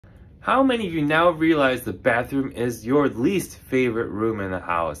How many of you now realize the bathroom is your least favorite room in the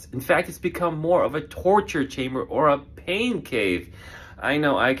house? In fact, it's become more of a torture chamber or a pain cave. I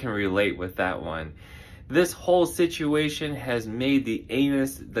know I can relate with that one. This whole situation has made the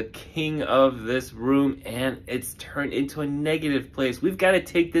anus the king of this room, and it's turned into a negative place. We've got to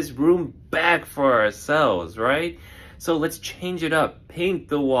take this room back for ourselves, right? So let's change it up. Paint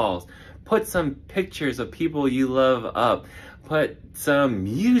the walls. Put some pictures of people you love up. Put some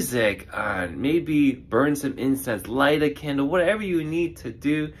music on. Maybe burn some incense, light a candle, whatever you need to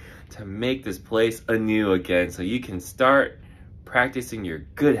do to make this place anew again so you can start practicing your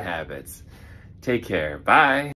good habits. Take care. Bye.